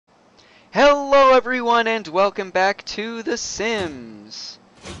Hello everyone and welcome back to The Sims.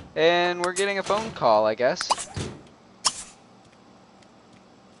 And we're getting a phone call, I guess.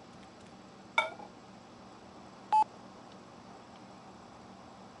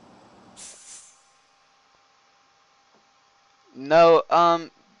 No,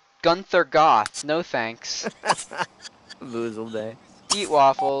 Gunther Goth, no thanks. Boozle day. Eat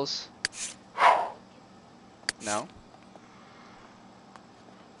waffles. No.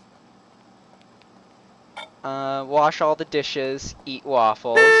 Wash all the dishes, eat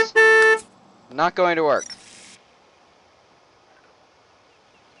waffles. Not going to work.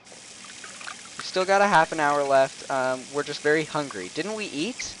 We've still got a half an hour left. We're just very hungry. Didn't we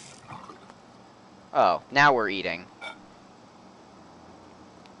eat? Oh, now we're eating.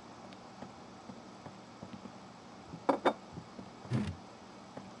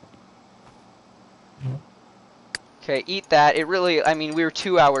 Okay, eat that. It really, I mean, we were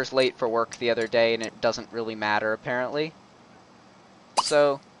 2 hours late for work the other day, and it doesn't really matter, apparently.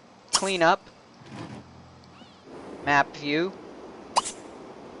 So, clean up. Map view.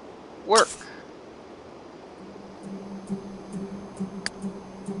 Work.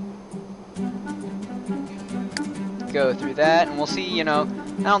 Go through that, and we'll see, you know,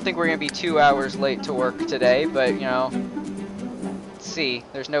 I don't think we're going to be 2 hours late to work today, but, you know, let's see.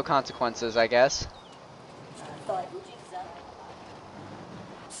 There's no consequences, I guess.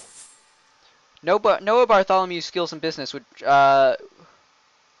 Noah Bartholomew's skills in business would,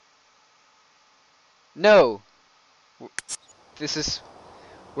 no.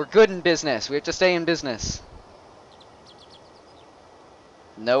 We're good in business. We have to stay in business.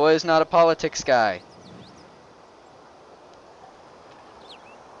 Noah is not a politics guy.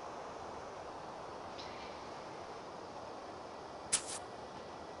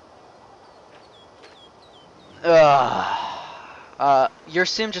 Your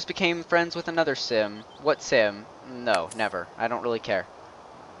sim just became friends with another sim. What sim? No, never. I don't really care.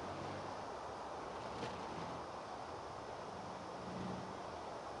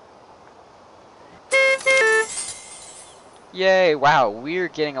 Yay, wow, we're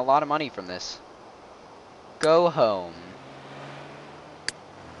getting a lot of money from this. Go home.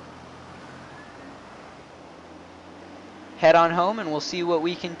 Head on home and we'll see what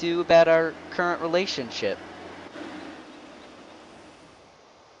we can do about our current relationship.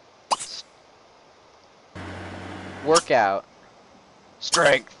 Workout.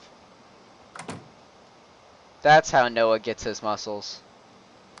 Strength. That's how Noah gets his muscles.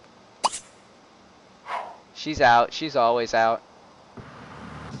 She's out. She's always out.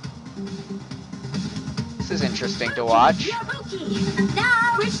 This is interesting to watch.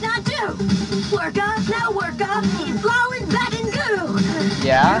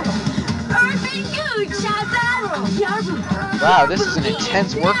 Yeah? Wow, this is an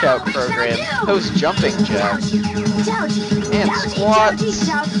intense workout program. Post jumping jacks. And squats.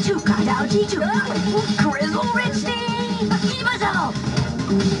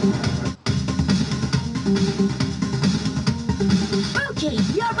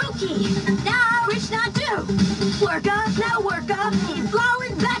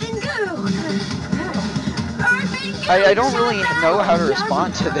 I don't really know how to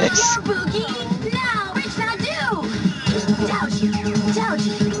respond to this.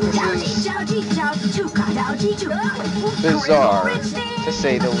 This is bizarre, to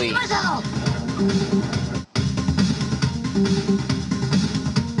say the least.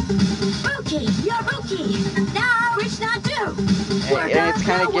 And it's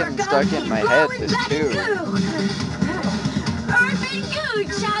kind of getting stuck in my head, this too.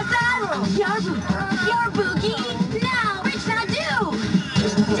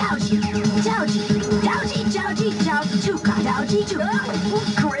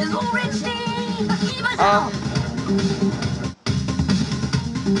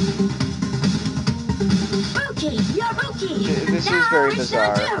 This is very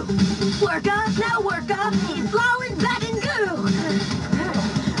bizarre.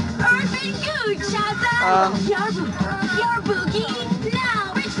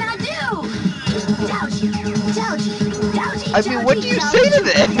 I mean, what do you say to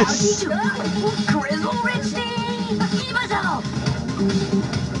this?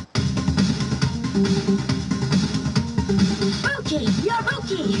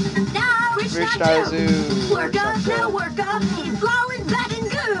 Rich Nazu or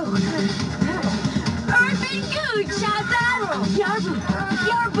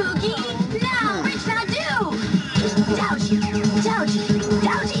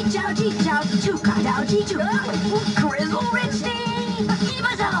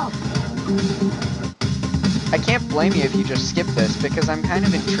I can't blame you if you just skip this, because I'm kind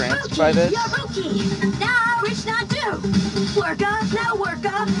of entranced by this. Now reach not do. Work up, now work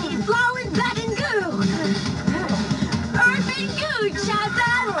up. He's flowing back and goo. Earth and goo, shout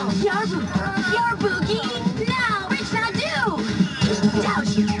that. Your boogie. Now reach not do.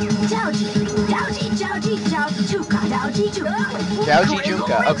 Dougie, dougie, dougie, dougie, dougie, chuka, dougie, chuka. Dougie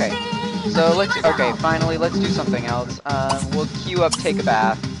Junka, okay. So okay, finally, let's do something else. We'll queue up Take a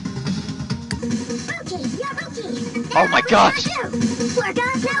Bath. Oh my gosh!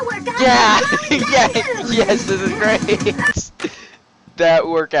 Yeah! Yeah! Yes, this is great! That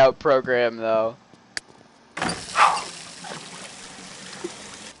workout program, though.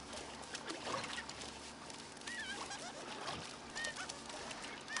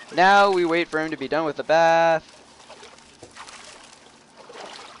 Now we wait for him to be done with the bath.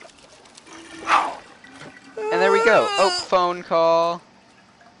 And there we go. Oh, phone call.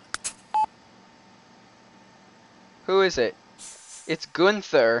 Who is it? It's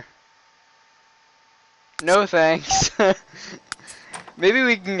Gunther. No thanks. Maybe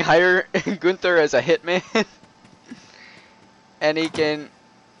we can hire Gunther as a hitman. And he can...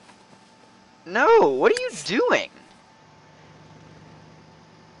 No, what are you doing?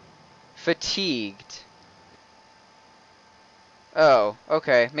 Fatigued. Oh,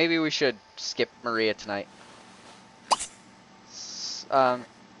 okay. Maybe we should skip Maria tonight.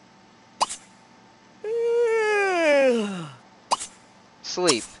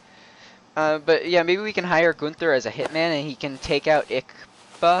 Sleep. But yeah, maybe we can hire Gunther as a hitman and he can take out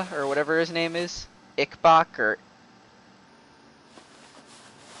Ikba, or whatever his name is. Ikbak, or...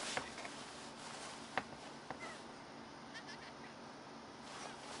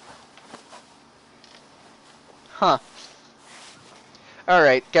 Huh.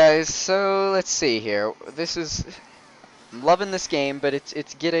 Alright, guys, so let's see here. This is... I'm loving this game, but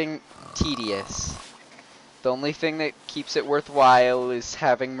it's getting tedious. The only thing that keeps it worthwhile is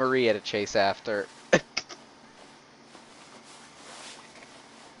having Maria to chase after.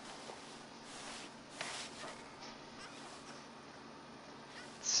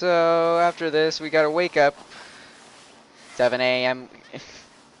 So, after this, we gotta wake up. 7 a.m.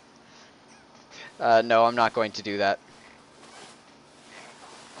 No, I'm not going to do that.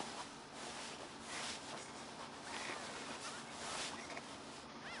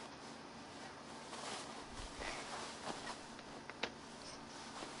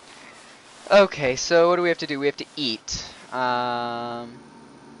 Okay, so what do we have to do? We have to eat. Have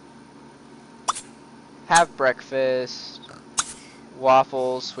breakfast.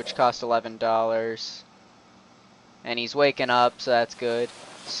 Waffles, which cost $11. And he's waking up, so that's good.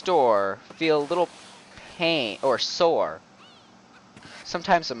 Store. Feel a little pain, or sore.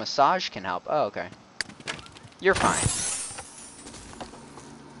 Sometimes a massage can help. Oh, okay. You're fine.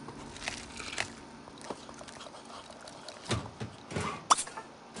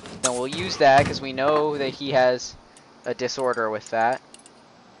 Then we'll use that, because we know that he has a disorder with that.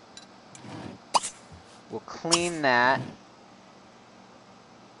 We'll clean that.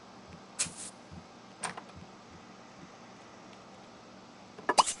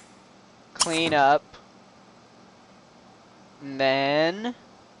 Clean up. And then...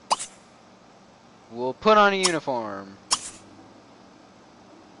 we'll put on a uniform.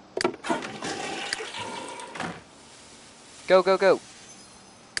 Go, go, go.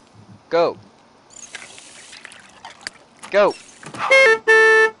 Go. Go.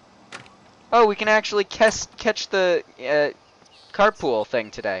 Oh, we can actually catch the carpool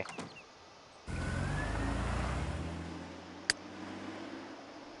thing today.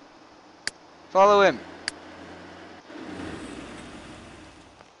 Follow him.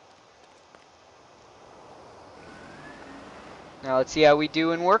 Now let's see how we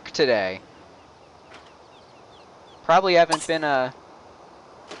do in work today. Probably haven't been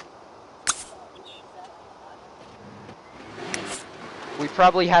we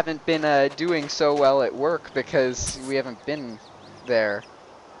probably haven't been doing so well at work because we haven't been there.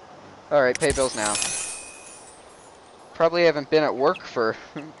 Alright, pay bills now. Probably haven't been at work for,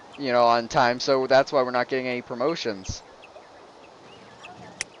 you know, on time, so that's why we're not getting any promotions.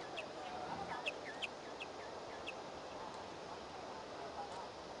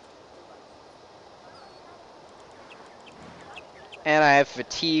 And I have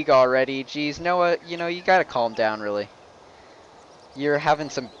fatigue already. Geez, Noah, you know, you gotta calm down, really. You're having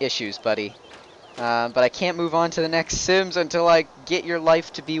some issues, buddy. But I can't move on to the next Sims until I get your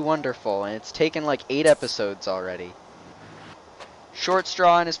life to be wonderful, and it's taken like 8 episodes already. Short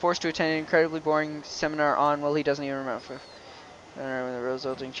Straw and is forced to attend an incredibly boring seminar on, well, he doesn't even remember. When the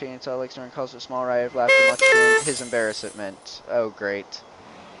resulting chainsaw like snoring calls for a small riot of laughter, much to his embarrassment. Oh, great.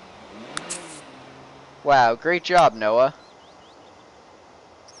 Wow, great job, Noah.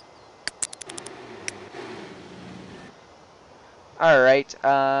 Alright,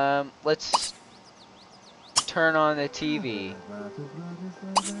 let's turn on the TV.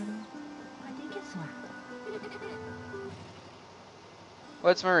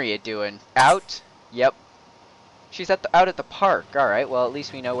 What's Maria doing? Out? Yep. She's out at the park. Alright, well at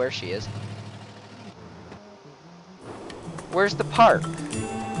least we know where she is. Where's the park?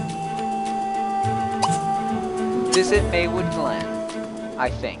 Visit Maywood Glen, I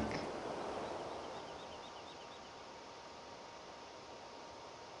think.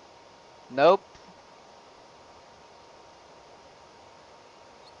 Nope.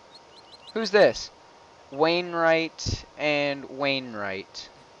 Who's this? Wainwright and Wainwright.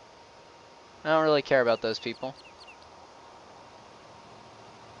 I don't really care about those people.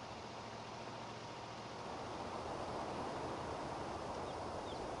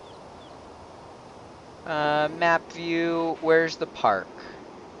 Map view, where's the park?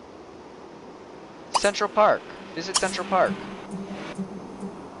 Central Park. Visit Central Park.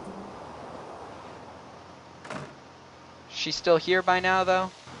 She's still here by now,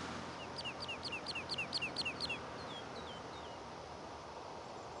 though?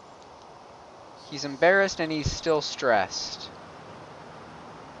 He's embarrassed and he's still stressed.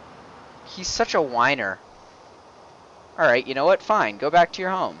 He's such a whiner. Alright, you know what? Fine. Go back to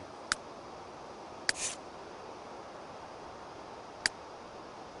your home.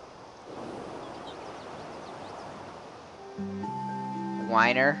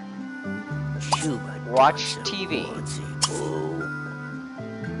 Whiner. Watch TV.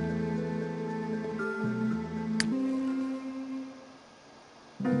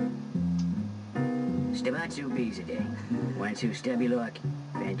 Stabatsu bees a day. 1 2 stubby luck,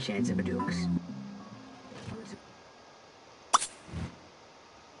 bad chance of a dukes.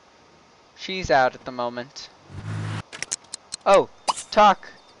 She's out at the moment. Oh, talk.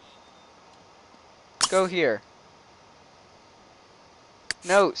 Go here.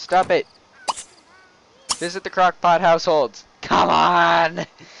 No, stop it. Visit the Crockpot households. Come on!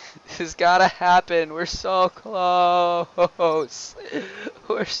 This has gotta happen. We're so close.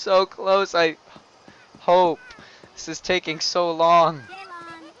 We're so close. I hope. This is taking so long.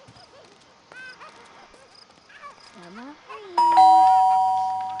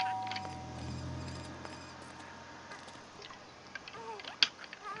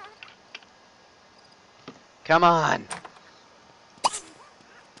 Come on.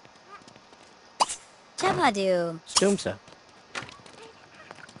 Chabadu. Stumsa.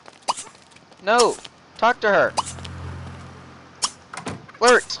 No. Talk to her.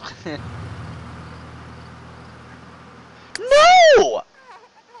 Flirt. No!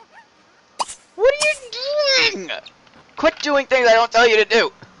 What are you doing? Quit doing things I don't tell you to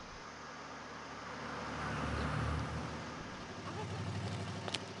do.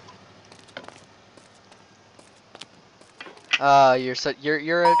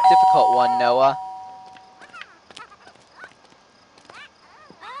 You're a difficult one, Noah.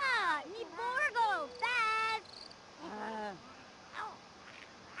 Ah, ni borgo, bad.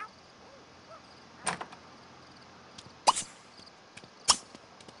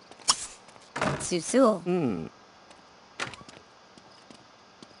 Susul.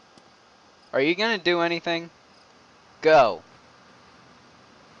 Are you gonna do anything? Go.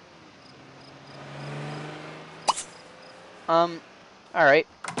 Alright.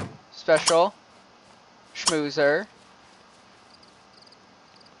 Special. Schmoozer.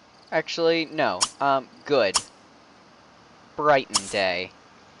 Actually, no. Good. Brighton day.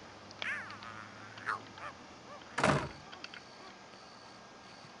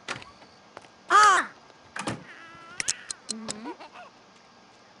 Ah!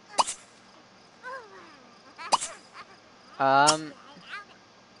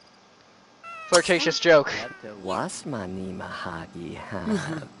 Flirtatious joke. Wasmani mahagi ha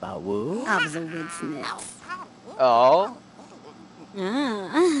bawu. Observance. Oh.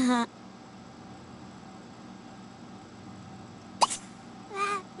 Ah.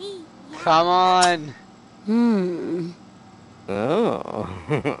 Come on. Oh.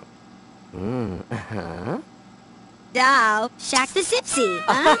 Dow, Shack the Sipsy.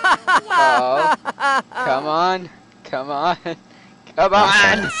 Huh? Oh. Come on. Come on. Come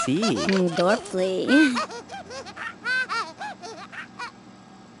on. See. Dorfley.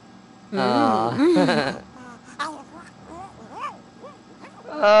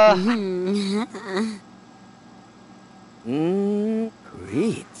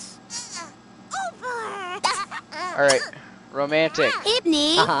 Greats. Alright. Romantic.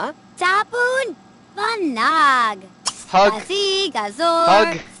 Ibni. Uh-huh. Tapun. Vanag. Hug. Kasi, gazor,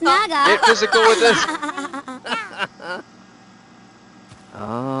 Hug. snaga. Get physical with this.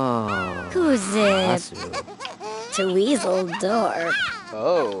 Oh. Kuzip. Asu. Tweaseldorf.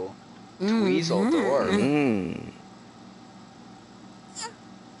 Oh. Tweaseldorf. Mm.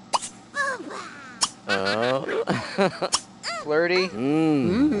 Oh. Flirty.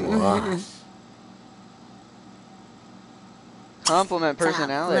 Was. Compliment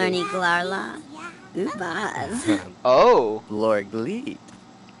personality. Lerny Glarla. Ubaz. Oh. Lorgleet.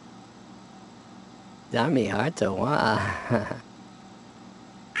 Dami Hartawa.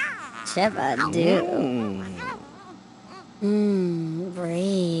 Cheba do. Mm.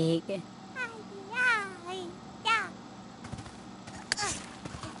 Break.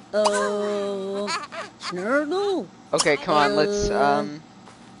 Oh. Snurgle. Okay, come on, let's,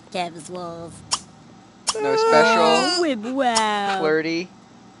 Kev's Wolf. no special. Wibwow. Flirty.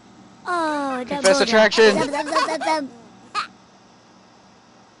 Oh, Confess attraction.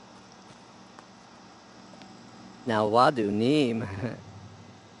 Now Wadu Neem.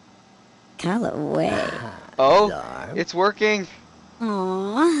 Callaway. Oh, Darn. it's working.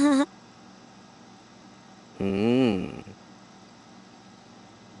 Aww. Mm.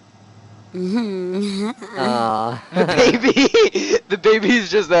 Mhm. Ah. The baby. The baby's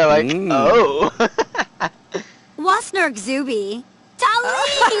just there like, oh. Wasnurg Zuby. Tali!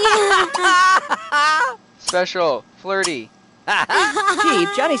 Special. Flirty. Gee,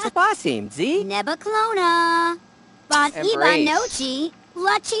 Johnny Spasim, Z. Neba Clona. Bon Iba Embrace. Nochi.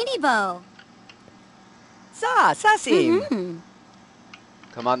 La Chinibo. Sasim. Mhm.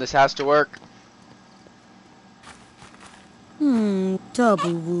 Come on, this has to work.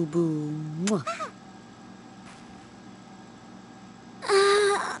 Tabu woo boo. Mwah.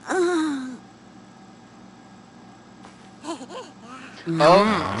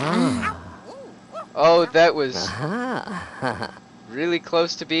 Oh. Oh, that was Aha. really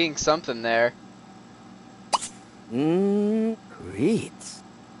close to being something there. Great.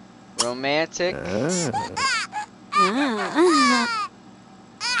 Romantic.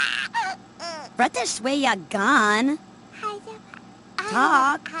 British way ya gone.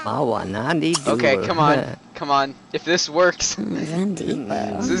 Talk. Mawanandi. Okay, come on. Come on. If this works,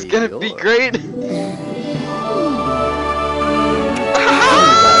 Zandibo. this is gonna be great.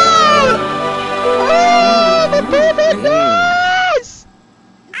 Oh, the baby nice!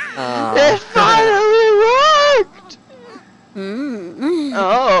 It finally worked!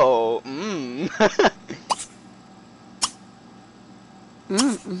 Oh,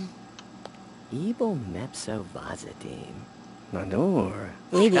 Ibo Mepso Vazadim. Manor.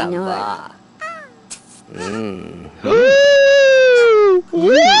 Leaving Kaba. Woo!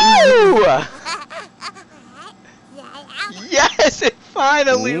 Woo! Yes, it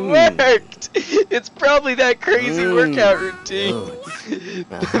finally worked! It's probably that crazy workout routine.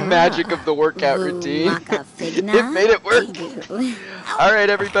 The magic of the workout routine. It made it work. Alright,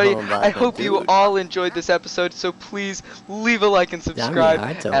 everybody, I hope you all enjoyed this episode, so please leave a like and subscribe,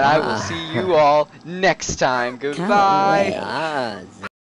 and I will see you all next time. Goodbye. Ah,